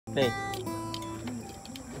Play.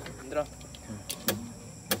 Intro.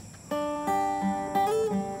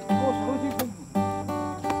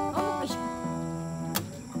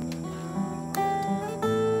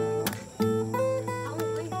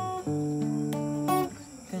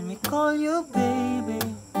 Can we call you baby?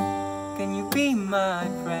 Can you be my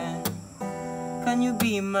friend? Can you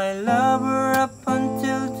be my lover up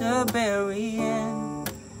until the very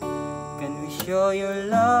end? Can we show your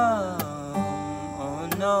love? Oh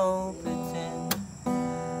no, pretend.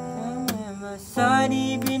 Remember side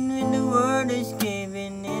even when the world is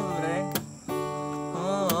giving in right?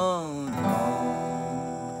 Oh no.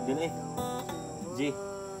 Dili. G.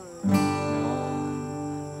 No.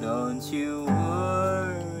 Don't you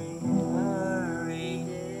worry, worry.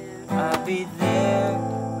 I'll be there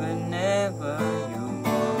whenever you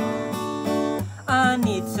want. I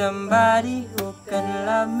need somebody who can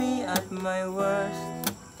love me at my worst.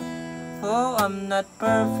 Oh, I'm not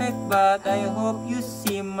perfect, but I hope you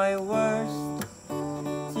see my worst.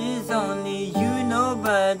 It's only you,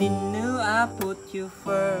 nobody knew I put you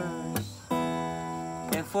first.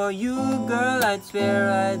 And for you, girl, I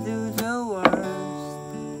swear I do the worst.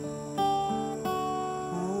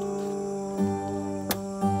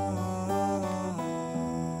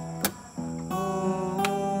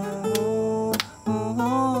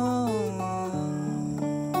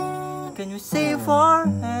 Can we say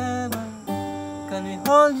forever? Can we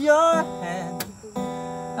hold your hand?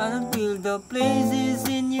 I don't feel the places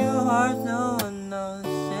in your heart no one knows.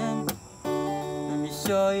 And let me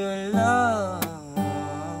show your love,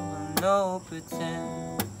 no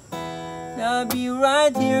pretend. I'll be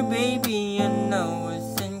right here, baby, and no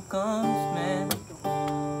worse than comes, man.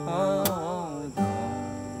 Oh,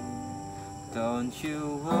 don't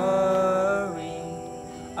you worry,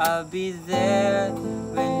 I'll be there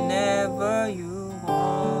whenever you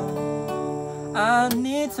want. I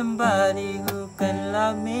need somebody who can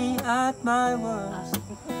love me at my worst.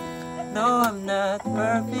 No, I'm not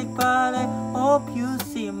perfect, but I hope you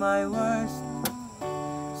see my worst.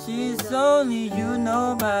 She's only you,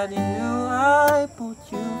 nobody knew I put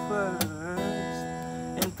you first.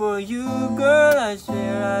 And for you, girl, I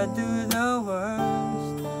swear I do the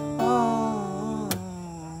worst. Oh,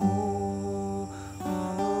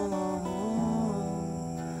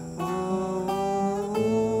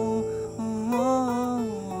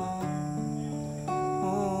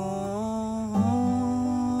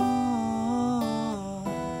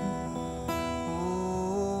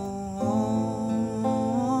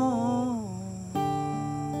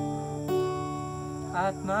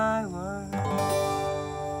 at my word.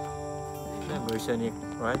 Version,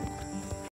 right?